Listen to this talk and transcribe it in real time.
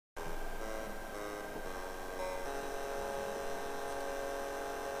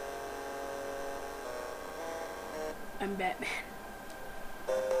I'm Batman.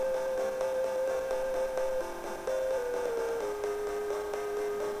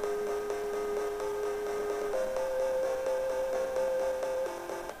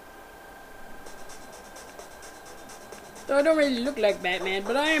 Though I don't really look like Batman,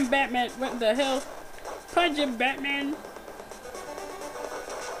 but I am Batman. What the hell? Punch him, Batman.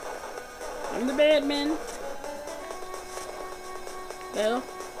 I'm the Batman. The hell?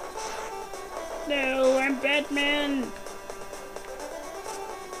 No, I'm Batman.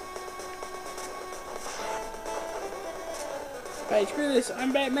 Alright, screw this.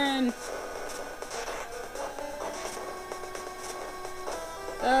 I'm Batman.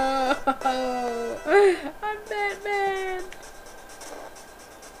 Oh, I'm Batman.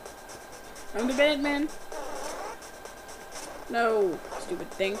 I'm the Batman. No,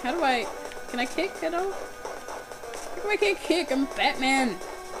 stupid thing. How do I? Can I kick at all? How come I can't kick? I'm Batman.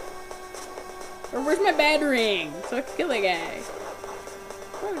 Or where's my battering? So I can kill that guy.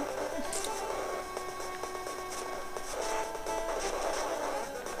 Oh.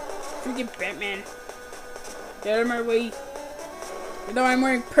 Freaking Batman. Get out of my way. Even though I'm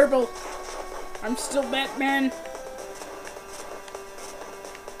wearing purple, I'm still Batman.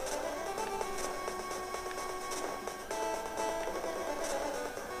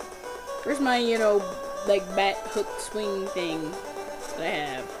 Where's my, you know, like bat hook swing thing that I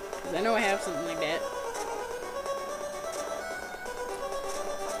have? Because I know I have something like that.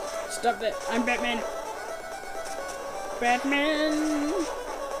 Stop that. I'm Batman. Batman.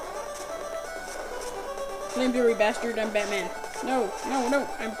 Flamethrower bastard, I'm Batman. No, no, no,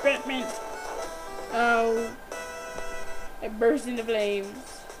 I'm Batman. Oh. I burst into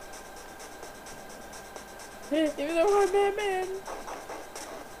flames. Even though I'm Batman.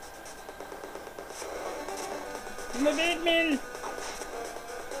 I'm a Batman.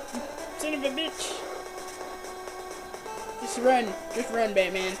 Son of a bitch. Just run,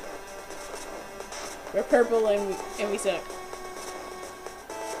 Batman. We're purple and we suck.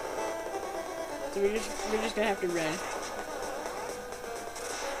 So we're just gonna have to run.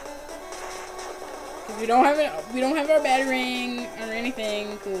 Cause we don't have our battering or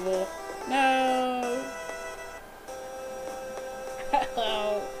anything cool. No.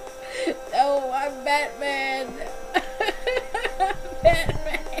 Oh. No, I'm Batman.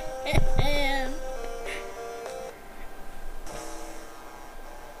 Batman.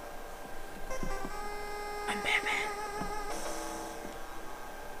 I'm Batman.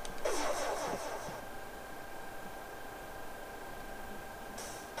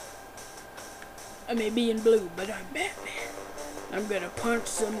 I may be in blue, but I'm Batman. I'm gonna punch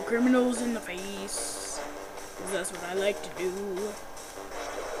some criminals in the face. Cause that's what I like to do.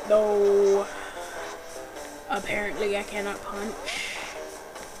 Though, apparently I cannot punch.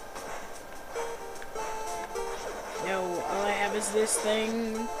 No, all I have is this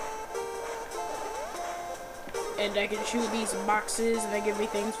thing. And I can shoot these boxes and they give me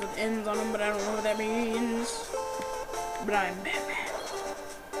things with ends on them, but I don't know what that means. But I'm Batman.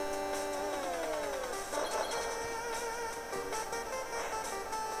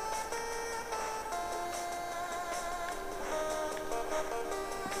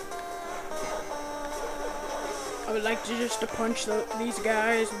 I would like to just punch these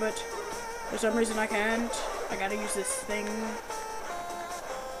guys, but for some reason I can't. I gotta use this thing.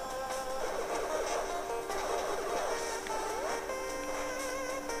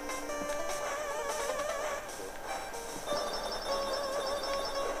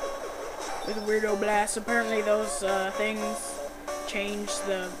 With weirdo blasts. Apparently those things change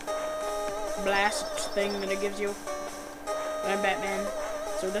the blast thing that it gives you. But I'm Batman,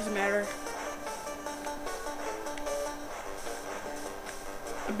 so it doesn't matter.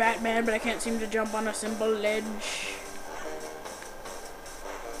 I'm Batman, but I can't seem to jump on a simple ledge.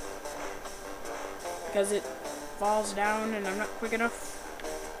 Because it falls down and I'm not quick enough.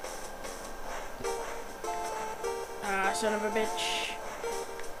 Ah, son of a bitch.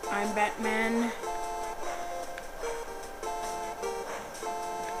 I'm Batman.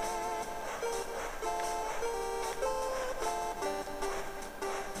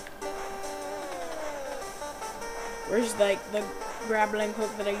 Where's like the grappling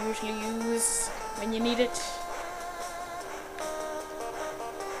hook that I usually use when you need it?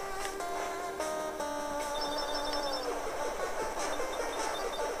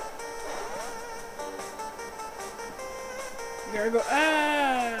 There we go.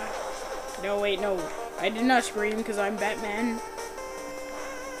 Ah! No, wait, no. I did not scream because I'm Batman.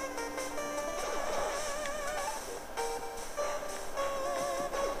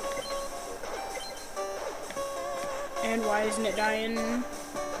 And why isn't it dying?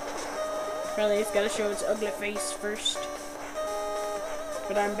 Apparently it's gotta show its ugly face first.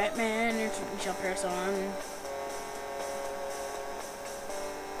 But I'm Batman, and we shall press on.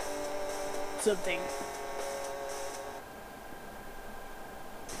 Something.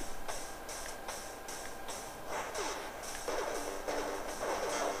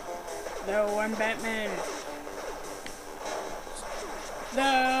 No, I'm Batman.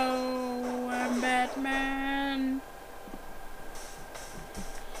 No, I'm Batman.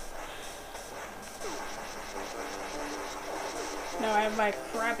 Now I have my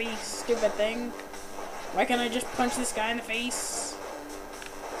crappy, stupid thing. Why can't I just punch this guy in the face?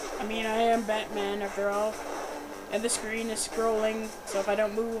 I mean, I am Batman after all. And the screen is scrolling, so if I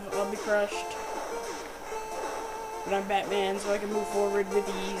don't move, I'll be crushed. But I'm Batman, so I can move forward with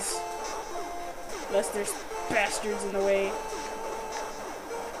ease. Unless there's bastards in the way.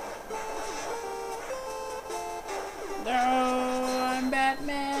 No, I'm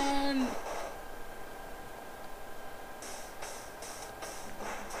Batman!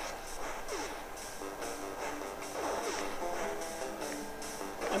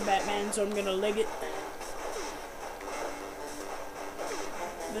 I'm Batman, so I'm gonna leg it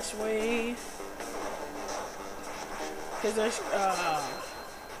this way. Because there's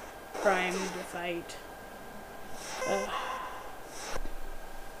crime to fight.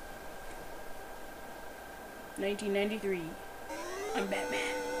 1993. I'm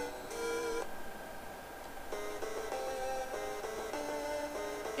Batman.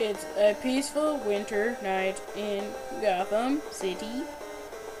 It's a peaceful winter night in Gotham City.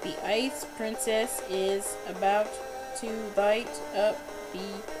 The Ice Princess is about to light up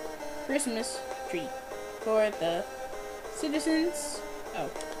the Christmas tree for the citizens. Oh,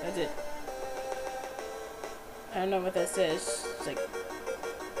 that's it. I don't know what that says. It's like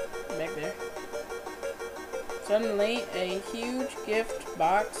back there. Suddenly, a huge gift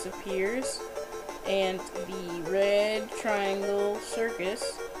box appears, and the Red Triangle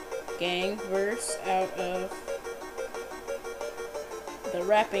Circus gang bursts out of the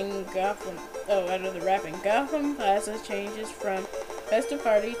wrapping Gotham. Out of the wrapping. Gotham Plaza changes from festive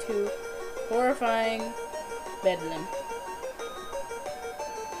party to horrifying bedlam.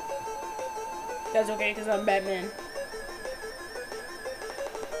 That's okay, because I'm Batman.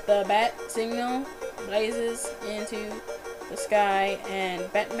 The bat signal blazes into the sky, and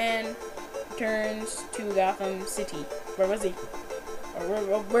Batman returns to Gotham City. Where was he?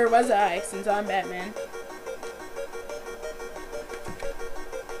 Or where was I, since I'm Batman?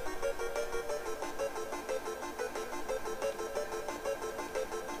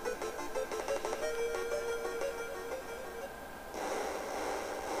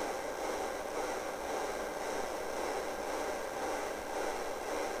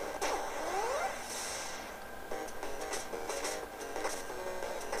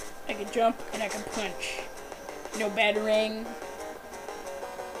 I can jump and I can punch. No battering.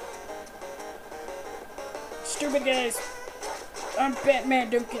 Stupid guys. I'm Batman,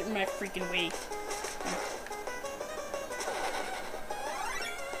 don't get in my freaking way.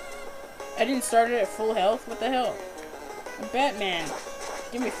 I didn't start it at full health? What the hell? I'm Batman.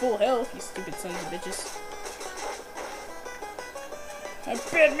 Give me full health, you stupid sons of bitches. I'm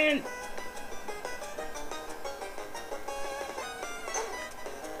Batman!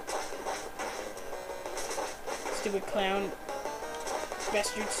 Stupid clown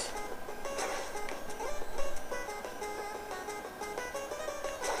bastards.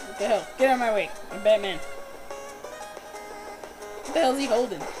 What the hell? Get out of my way. I'm Batman. What the hell is he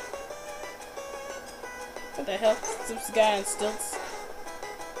holding? What the hell? Some guy on stilts.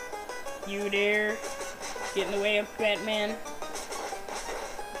 You dare get in the way of Batman?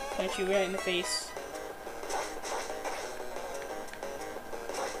 Punch you right in the face.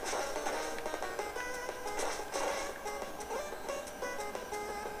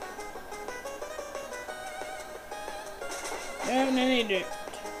 No,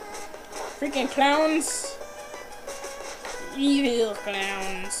 freaking clowns. Evil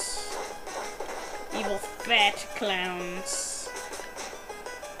clowns. Evil fat clowns.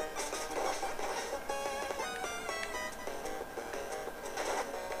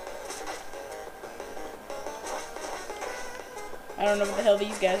 I don't know what the hell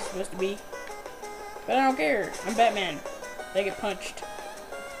these guys are supposed to be. But I don't care. I'm Batman. They get punched.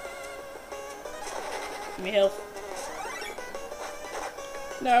 Give me health.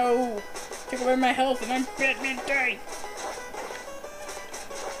 No! Take away my health and I'm Batman, die!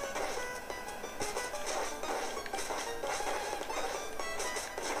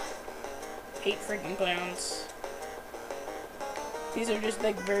 Hate freaking clowns. These are just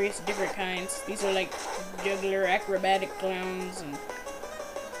like various different kinds. These are like juggler acrobatic clowns and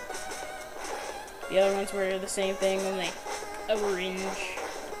The other ones were the same thing, only orange.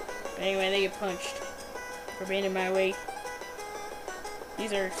 But anyway, they get punched for being in my way.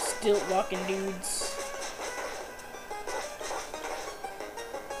 These are stilt walking dudes.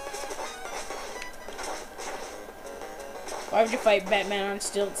 Why would you fight Batman on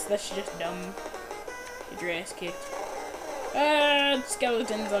stilts? That's just dumb. Get your ass kicked. Ah,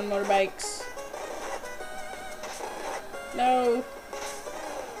 skeletons on motorbikes. No.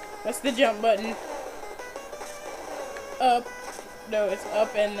 What's the jump button? Up. No, it's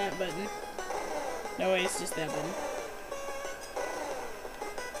up and that button. No, it's just that button.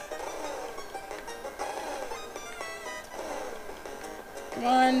 Come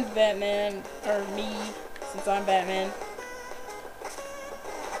on, Batman. Or me, since I'm Batman.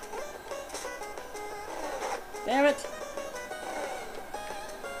 Damn it.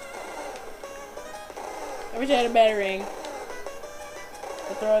 I wish I had a batarang.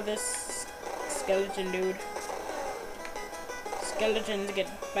 I'll throw this skeleton dude. Skeletons get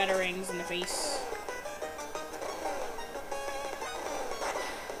batarangs in the face.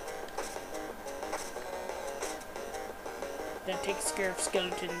 That takes care of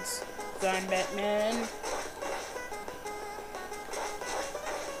skeletons. So I'm Batman.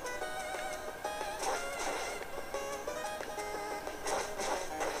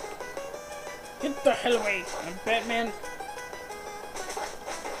 Get the hell away! I'm Batman.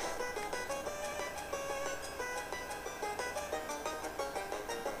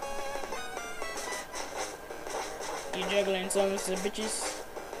 You juggling sons of bitches.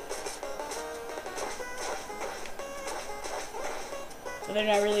 Well, they're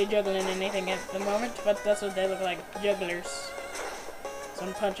not really juggling anything at the moment, but that's what they look like, jugglers. So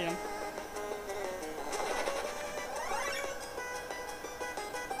I'm punching them.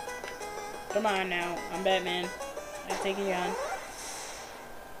 Come on now, I'm Batman. I'm taking you on.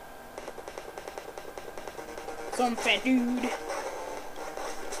 Some fat dude.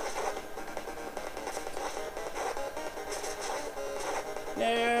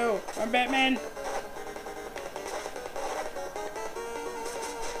 No, I'm Batman.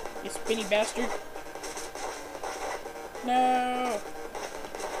 You spinny bastard. No.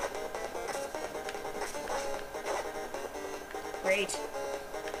 Great.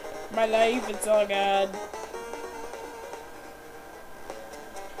 My life, it's all God.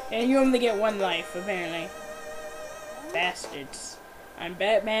 And you only get one life, apparently. Bastards. I'm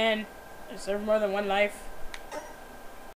Batman. Is there more than one life?